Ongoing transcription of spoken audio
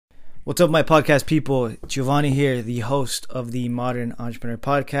What's up, my podcast people? Giovanni here, the host of the Modern Entrepreneur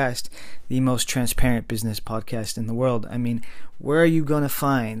Podcast, the most transparent business podcast in the world. I mean, where are you going to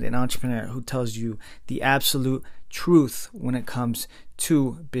find an entrepreneur who tells you the absolute truth when it comes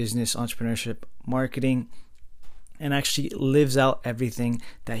to business, entrepreneurship, marketing, and actually lives out everything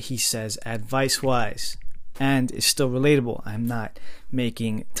that he says advice-wise? And is still relatable. I'm not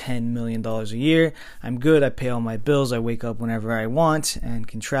making $10 million a year. I'm good. I pay all my bills. I wake up whenever I want and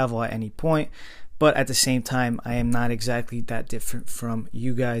can travel at any point. But at the same time, I am not exactly that different from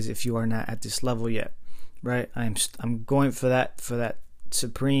you guys if you are not at this level yet, right? I'm going for that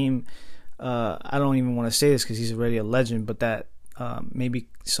supreme. I don't even want to say this because he's already a legend, but that maybe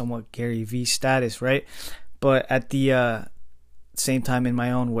somewhat Gary V status, right? But at the same time, in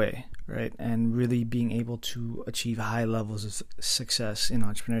my own way. Right, and really being able to achieve high levels of success in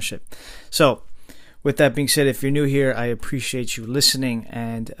entrepreneurship. So, with that being said, if you're new here, I appreciate you listening.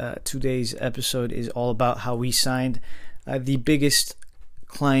 And today's episode is all about how we signed the biggest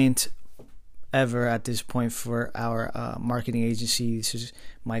client ever at this point for our marketing agency. This is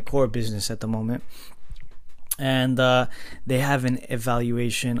my core business at the moment, and they have an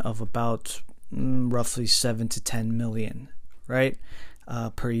evaluation of about roughly 7 to 10 million, right,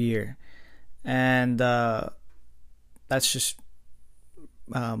 per year. And that's just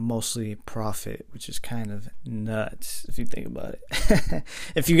mostly profit, which is kind of nuts if you think about it.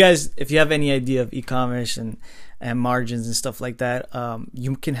 If you have any idea of e-commerce and margins and stuff like that,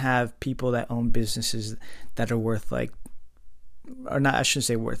 you can have people that own businesses that are worth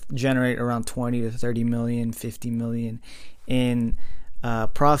generate around 20 to 30 million, 50 million in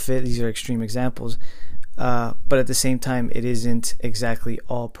profit. These are extreme examples. But at the same time, it isn't exactly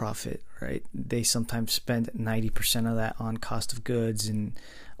all profit, right? They sometimes spend 90% of that on cost of goods and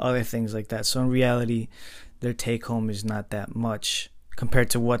other things like that. So in reality, their take home is not that much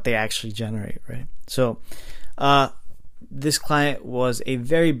compared to what they actually generate, right? So this client was a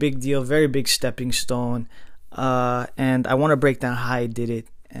very big deal, very big stepping stone. And I want to break down how I did it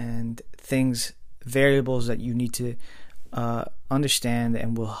and variables that you need to understand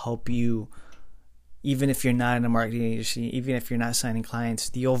and will help you. Even if you're not in a marketing agency, even if you're not signing clients,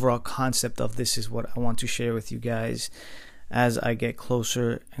 the overall concept of this is what I want to share with you guys as I get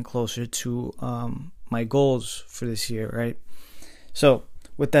closer and closer to my goals for this year, right? So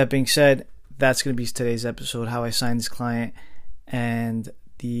with that being said, that's going to be today's episode, how I signed this client and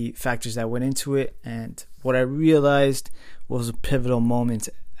the factors that went into it and what I realized was a pivotal moment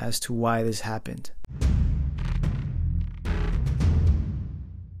as to why this happened.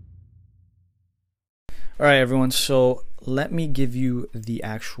 All right, everyone, so let me give you the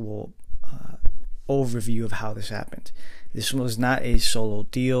actual overview of how this happened. This was not a solo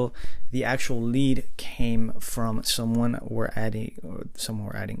deal. The actual lead came from someone we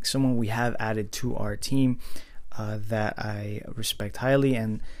have added to our team that I respect highly,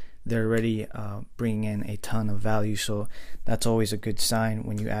 and they're already bringing in a ton of value. So that's always a good sign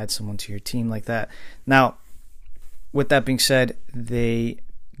when you add someone to your team like that. Now, with that being said, they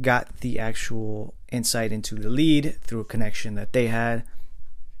got the actual insight into the lead through a connection that they had,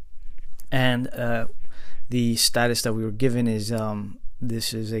 and the status that we were given is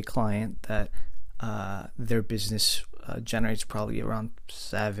this is a client that their business generates probably around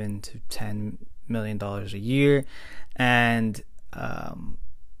 $7 to $10 million a year, and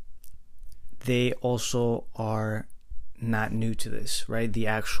they also are not new to this, right? The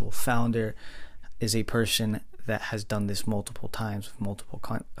actual founder is a person that has done this multiple times with multiple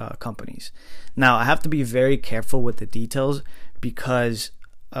companies. Now, I have to be very careful with the details because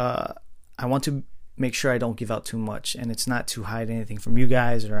I want to make sure I don't give out too much, and it's not to hide anything from you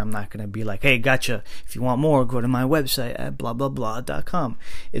guys, or I'm not going to be like, hey, gotcha, if you want more, go to my website at blah, blah, blah.com.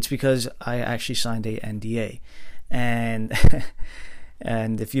 It's because I actually signed a NDA. And,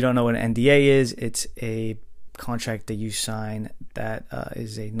 and if you don't know what an NDA is, it's a contract that you sign that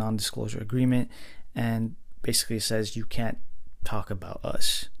is a non-disclosure agreement, and basically says you can't talk about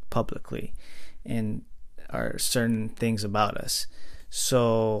us publicly and are certain things about us.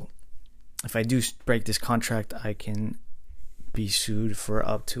 So if I do break this contract, I can be sued for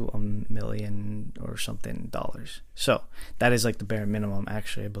up to $1 million or something dollars. So that is like the bare minimum,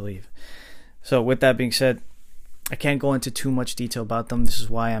 actually, I believe. So with that being said, I can't go into too much detail about them. This is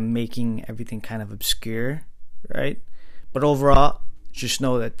why I'm making everything kind of obscure, right? But overall, just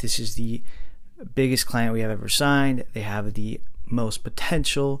know that this is the biggest client we have ever signed. They have the most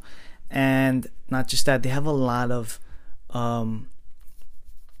potential, and not just that, they have a lot of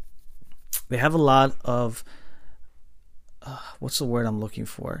what's the word I'm looking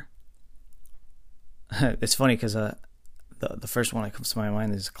for? It's funny because the first one that comes to my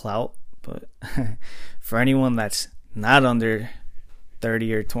mind is clout, but for anyone that's not under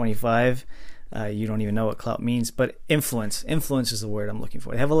 30 or 25, you don't even know what clout means. But influence is the word I'm looking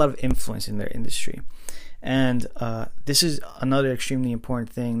for. They have a lot of influence in their industry, and this is another extremely important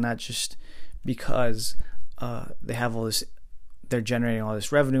thing, not just because they have all this, they're generating all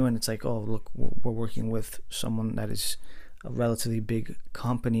this revenue, and it's like, oh, look, we're working with someone that is a relatively big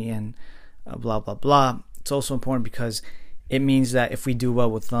company, and blah blah blah. It's also important because it means that if we do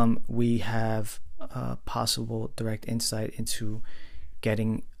well with them, we have possible direct insight into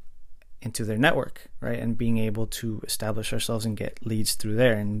getting into their network, right, and being able to establish ourselves and get leads through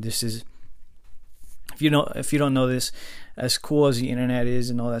there. And this is, if you don't know this, as cool as the internet is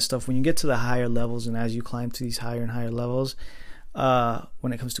and all that stuff, when you get to the higher levels and as you climb to these higher and higher levels,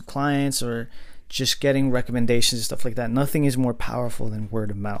 when it comes to clients or just getting recommendations and stuff like that, nothing is more powerful than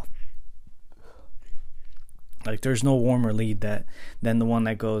word of mouth. Like, there's no warmer lead than the one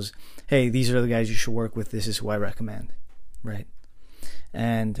that goes, hey, these are the guys you should work with, this is who I recommend, right?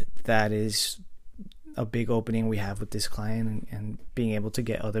 And that is a big opening we have with this client, and being able to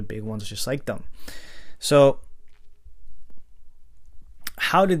get other big ones just like them. So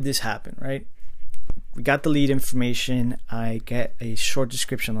how did this happen, right? We got the lead information. I get a short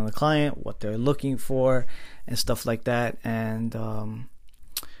description on the client, what they're looking for, and stuff like that. And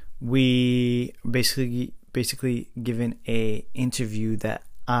we basically given a interview that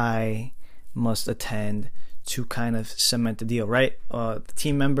I must attend to kind of cement the deal, right? The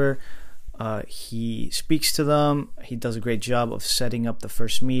team member, he speaks to them. He does a great job of setting up the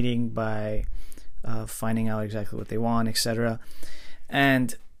first meeting by finding out exactly what they want, etc.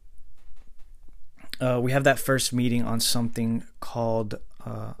 And we have that first meeting on something called,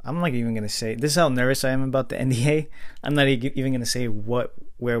 I'm not even going to say, this is how nervous I am about the NDA. I'm not even going to say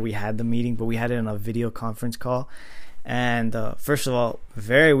where we had the meeting, but we had it on a video conference call. And first of all,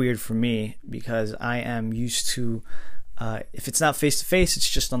 very weird for me, because I am used to, if it's not face to face, it's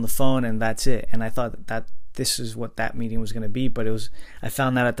just on the phone and that's it. And I thought that this is what that meeting was going to be, but I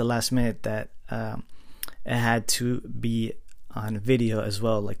found out at the last minute that it had to be on video as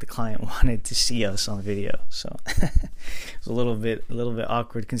well. Like, the client wanted to see us on video, so it was a little bit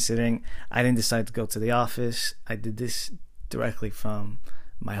awkward, considering I didn't decide to go to the office. I did this directly from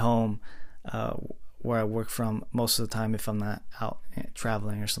my home, where I work from most of the time. If I'm not out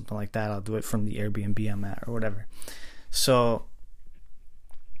traveling or something like that, I'll do it from the Airbnb I'm at or whatever. So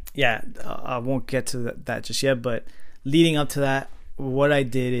yeah, I won't get to that just yet, but leading up to that, what I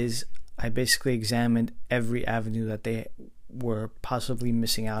did is I basically examined every avenue that they were possibly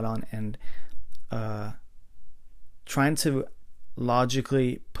missing out on, and trying to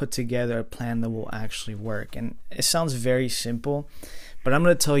logically put together a plan that will actually work. And it sounds very simple, but I'm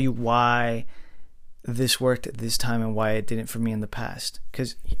going to tell you why this worked at this time and why it didn't for me in the past.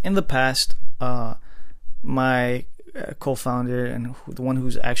 Because in the past, my co-founder and the one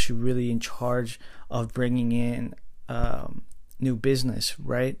who's actually really in charge of bringing in new business,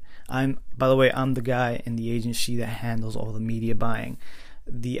 right? By the way, I'm the guy in the agency that handles all the media buying,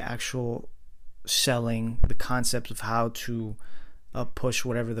 the actual selling, the concepts of how to push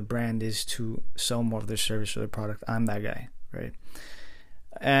whatever the brand is to sell more of their service or their product. I'm that guy, right?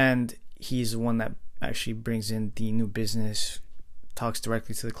 And he's the one that actually brings in the new business, talks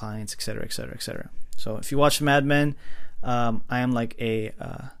directly to the clients, etc., etc., etc. So if you watch Mad Men, I am like a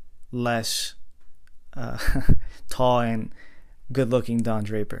less tall and good-looking Don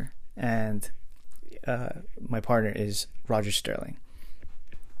Draper, and my partner is Roger Sterling.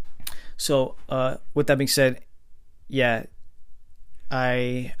 So with that being said, yeah,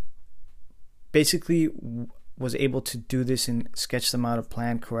 I basically was able to do this and sketch them out a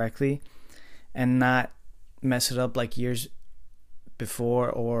plan correctly and not mess it up like years before,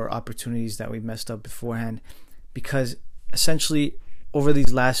 or opportunities that we messed up beforehand, because essentially over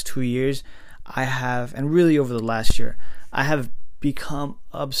these last 2 years I have, and really over the last year, I have become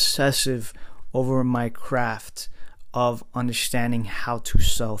obsessive over my craft of understanding how to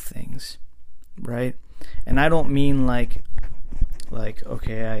sell things, right? And I don't mean like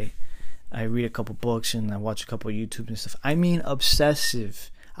okay, I read a couple books and I watch a couple of YouTube and stuff. I mean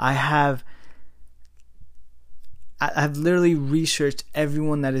obsessive. I've literally researched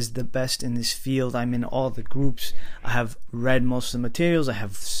everyone that is the best in this field. I'm in all the groups. I have read most of the materials. I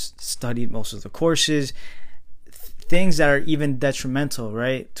have studied most of the courses. Things that are even detrimental,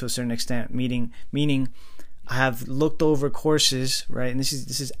 right, to a certain extent. Meaning, I have looked over courses, right, and this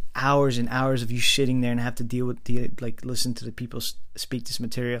is hours and hours of you sitting there and have to deal with listen to the people speak this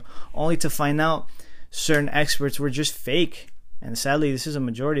material, only to find out certain experts were just fake. And sadly, this is a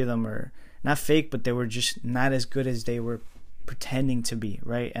majority of them are not fake, but they were just not as good as they were pretending to be,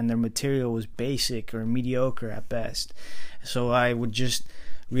 right? And their material was basic or mediocre at best. So I would just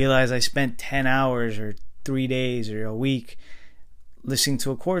realize I spent 10 hours or 3 days or a week listening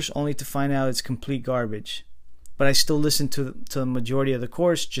to a course only to find out it's complete garbage. But I still listen to the majority of the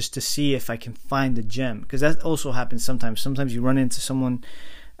course just to see if I can find a gem, because that also happens sometimes. Sometimes you run into someone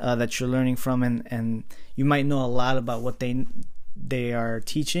that you're learning from, and you might know a lot about what they are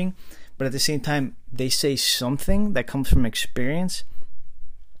teaching, but at the same time they say something that comes from experience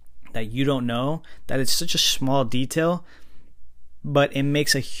that you don't know, that it's such a small detail, but it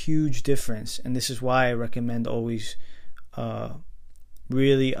makes a huge difference. And this is why I recommend always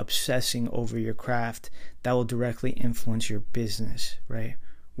really obsessing over your craft. That will directly influence your business, right?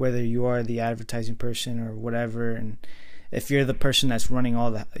 Whether you are the advertising person or whatever, and if you're the person that's running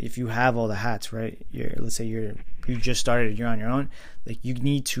if you have all the hats, right? Let's say you just started, you're on your own. Like, you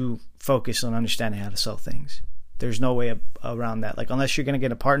need to focus on understanding how to sell things. There's no way around that. Like, unless you're gonna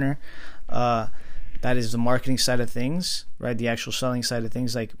get a partner, that is the marketing side of things, right? The actual selling side of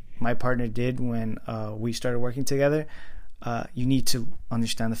things, like my partner did when we started working together. You need to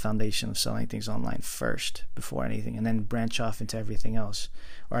understand the foundation of selling things online first before anything, and then branch off into everything else.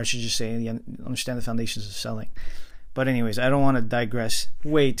 Or I should just say, understand the foundations of selling. But anyways, I don't want to digress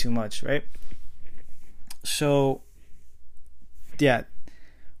way too much, right? So, yeah,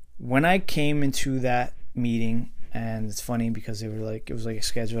 when I came into that meeting, and it's funny because it was like a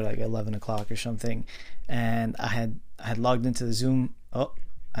schedule at like 11 o'clock or something, and I had logged into the Zoom. Oh,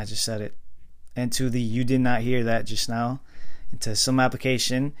 I just said it. Into the, you did not hear that just now, into some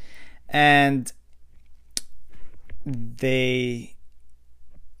application, and I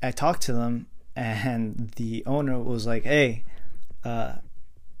talked to them, and the owner was like, "Hey,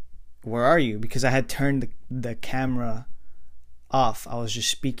 where are you?" Because I had turned the camera off. I was just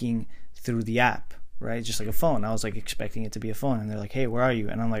speaking through the app, right? Just like a phone. I was like expecting it to be a phone, and they're like, "Hey, where are you?"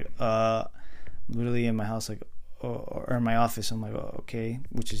 And I'm like, literally in my house, like, or in my office. I'm like, "Oh, okay,"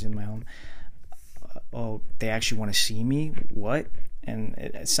 which is in my home. Oh, they actually want to see me? What? And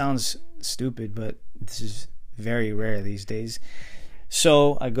it sounds stupid, but this is very rare these days.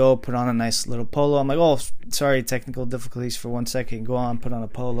 So I go put on a nice little polo. I'm like, "Oh, sorry, technical difficulties for 1 second." Go on, put on a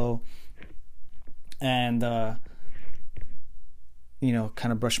polo, and kind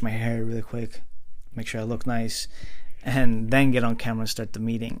of brush my hair really quick, make sure I look nice, and then get on camera and start the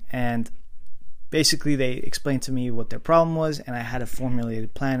meeting. And basically, they explained to me what their problem was, and I had a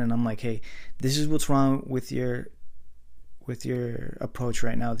formulated plan. And I'm like, "Hey, this is what's wrong with your approach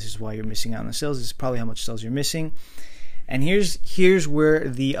right now. This is why you're missing out on the sales. This is probably how much sales you're missing." And here's where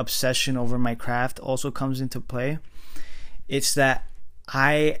the obsession over my craft also comes into play. It's that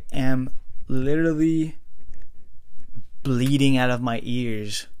I am literally bleeding out of my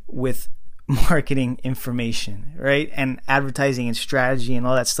ears with marketing information, right? And advertising and strategy and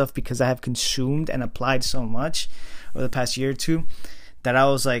all that stuff, because I have consumed and applied so much over the past year or two that I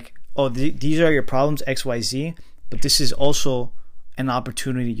was like, "Oh, these are your problems, XYZ, but this is also an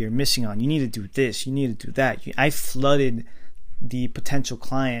opportunity you're missing on. You need to do this, you need to do that." I flooded the potential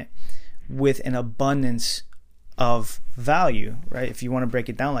client with an abundance of value, right? If you want to break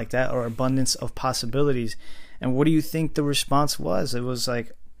it down like that, or abundance of possibilities. And what do you think the response was? It was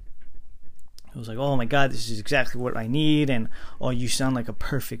like, "Oh my God, this is exactly what I need," and "Oh, you sound like a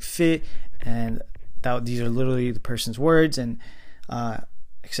perfect fit," and these are literally the person's words, and et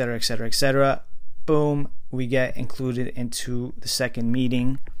cetera, et cetera, et cetera. Boom, we get included into the second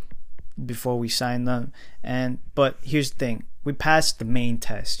meeting before we sign them. But here's the thing: we passed the main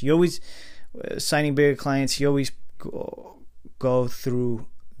test. You always signing bigger clients. You always go through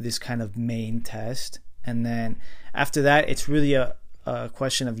this kind of main test, and then after that, it's really a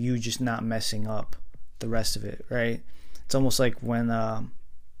question of you just not messing up the rest of it, right? It's almost like when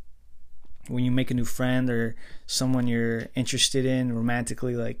you make a new friend or someone you're interested in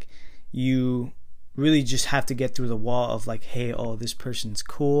romantically, like, you really just have to get through the wall of like, "Hey, oh, this person's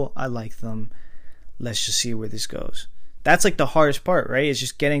cool, I like them, let's just see where this goes." That's like the hardest part, right? It's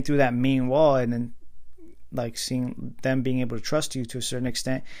just getting through that main wall, and then like seeing them being able to trust you to a certain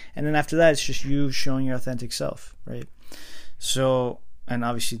extent, and then after that, it's just you showing your authentic self, right? So, and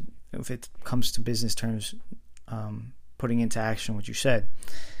obviously, if it comes to business terms, putting into action what you said.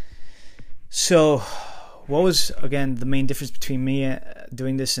 So, what was, again, the main difference between me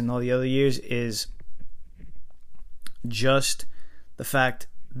doing this and all the other years is just the fact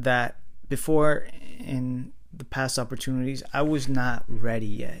that before, in the past opportunities, I was not ready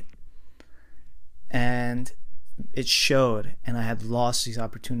yet. And it showed, and I had lost these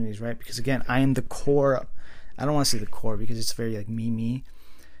opportunities, right? Because again, I am the core. I don't want to say the core because it's very like me,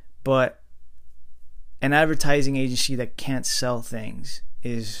 but an advertising agency that can't sell things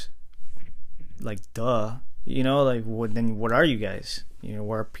is like, duh. You know, like, what are you guys? You know,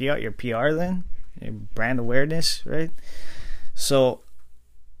 we're PR, your PR then? Your brand awareness, right? So,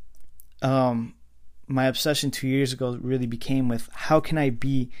 my obsession 2 years ago really became with, how can I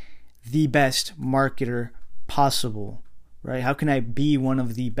be the best marketer possible, right? How can I be one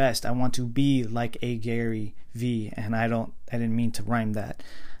of the best? I want to be like a Gary V, and I didn't mean to rhyme that.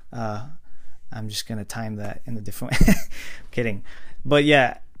 I'm just going to time that in a different way. Kidding. But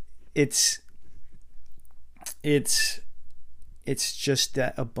yeah, it's just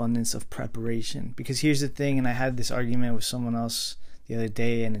that abundance of preparation. Because here's the thing, and I had this argument with someone else the other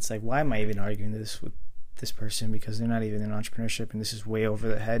day, and it's like, why am I even arguing this with this person? Because they're not even in entrepreneurship, and this is way over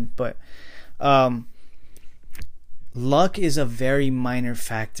the head. But luck is a very minor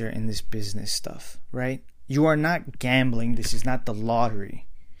factor in this business stuff, right? You are not gambling. This is not the lottery,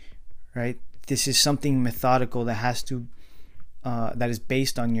 right? This is something methodical that has to that is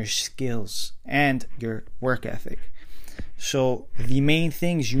based on your skills and your work ethic. So the main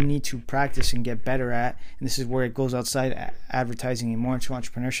things you need to practice and get better at, and this is where it goes outside advertising and more into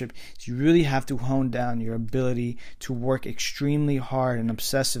entrepreneurship, is you really have to hone down your ability to work extremely hard and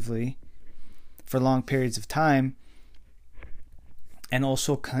obsessively for long periods of time, and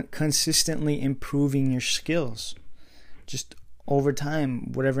also consistently improving your skills. Just over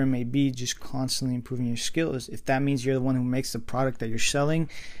time, whatever it may be, just constantly improving your skills. If that means you're the one who makes the product that you're selling,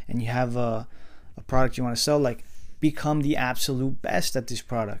 and you have a product you want to sell, like, become the absolute best at this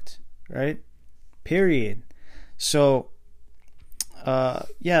product, right? Period. So,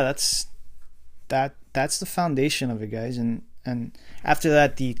 yeah, that's the foundation of it, guys. And after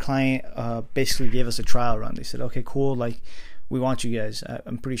that, the client basically gave us a trial run. They said, okay, cool, like, we want you guys.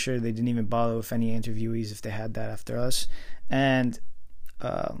 I'm pretty sure they didn't even bother with any interviewees if they had that after us. And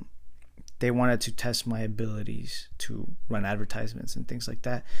they wanted to test my abilities to run advertisements and things like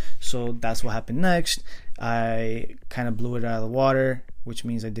that. So that's what happened next. I kind of blew it out of the water, which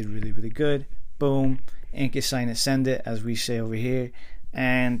means I did really, really good. Boom. Ink is signed and send it, as we say over here.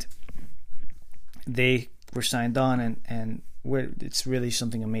 And they were signed on, and it's really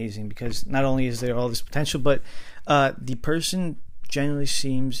something amazing, because not only is there all this potential, but the person generally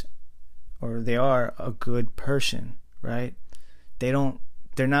seems, or they are a good person, right?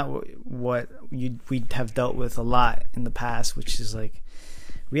 They're not what we'd have dealt with a lot in the past, which is like,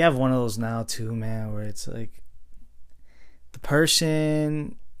 we have one of those now too, man, where it's like the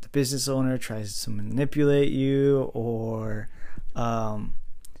business owner tries to manipulate you, or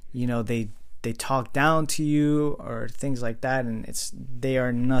you know, they talk down to you or things like that, and they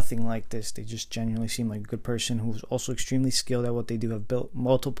are nothing like this. They just genuinely seem like a good person who's also extremely skilled at what they do, have built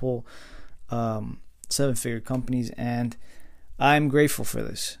multiple 7-figure companies, and I'm grateful for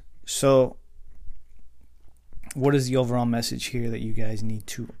this. So what is the overall message here that you guys need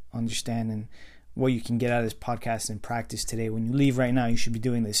to understand, and what you can get out of this podcast and practice today? When you leave right now, you should be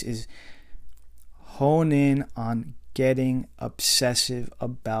doing this, is hone in on getting obsessive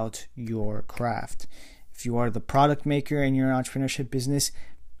about your craft. If you are the product maker in your entrepreneurship business,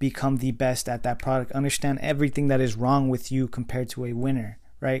 become the best at that product. Understand everything that is wrong with you compared to a winner,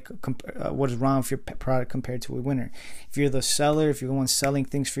 right? What is wrong with your product compared to a winner? If you're the seller, if you're the one selling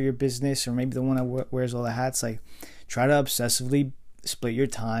things for your business, or maybe the one that wears all the hats, like, try to obsessively split your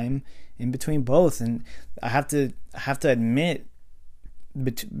time in between both. And I have to admit,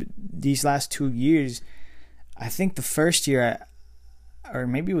 these last 2 years, I think the first year, or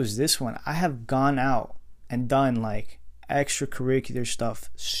maybe it was this one, I have gone out and done like extracurricular stuff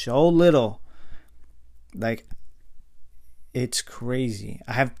so little, like, it's crazy.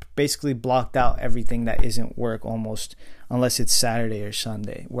 I have basically blocked out everything that isn't work almost, unless it's Saturday or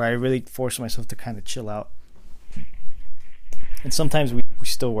Sunday, where I really force myself to kind of chill out. And sometimes we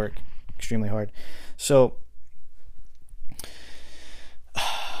still work extremely hard. So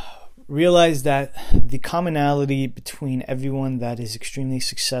realize that the commonality between everyone that is extremely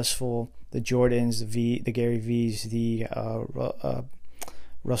successful, the Jordans, the Gary V's, the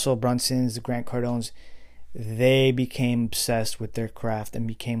Russell Brunsons, the Grant Cardones, they became obsessed with their craft and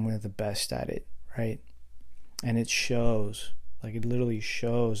became one of the best at it, right? And it shows. Like, it literally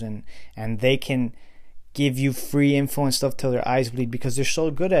shows. And they can give you free info and stuff till their eyes bleed, because they're so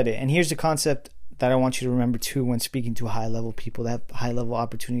good at it. And here's the concept that I want you to remember too when speaking to high-level people that have high-level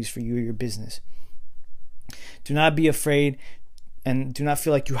opportunities for you or your business. Do not be afraid, and do not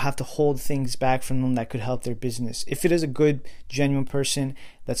feel like you have to hold things back from them that could help their business. If it is a good, genuine person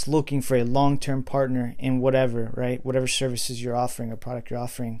that's looking for a long-term partner in whatever, right, whatever services you're offering or product you're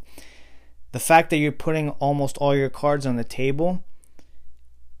offering, the fact that you're putting almost all your cards on the table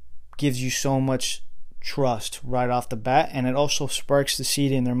gives you so much trust right off the bat, and it also sparks the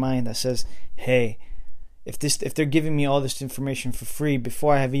seed in their mind that says, hey, if they're giving me all this information for free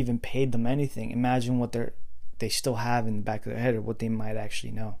before I have even paid them anything, imagine what they still have in the back of their head, or what they might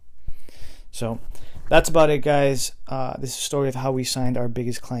actually know. So that's about it, guys. This is a story of how we signed our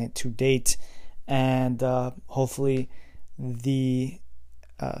biggest client to date, and hopefully the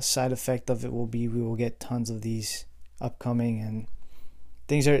side effect of it will be we will get tons of these upcoming, and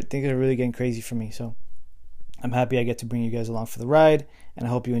things are really getting crazy for me. So I'm happy I get to bring you guys along for the ride, and I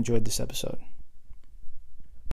hope you enjoyed this episode.